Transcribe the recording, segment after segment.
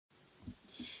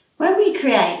When we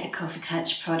create a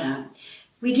KoffeeKlatch product,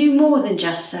 we do more than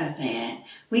just survey it.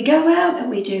 We go out and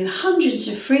we do hundreds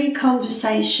of free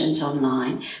conversations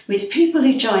online with people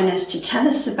who join us to tell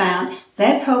us about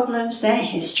their problems, their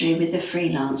history with the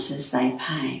freelancers they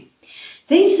pay.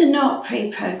 These are not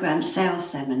pre-programmed sales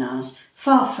seminars,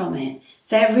 far from it.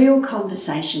 They're real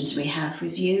conversations we have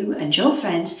with you and your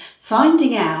friends,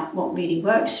 finding out what really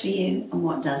works for you and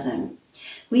what doesn't.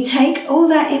 We take all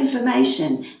that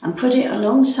information and put it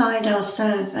alongside our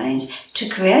surveys to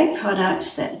create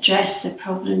products that address the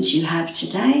problems you have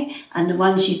today and the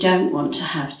ones you don't want to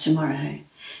have tomorrow.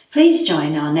 Please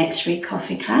join our next free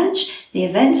KoffeeKlatch. The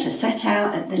events are set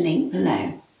out at the link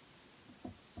below.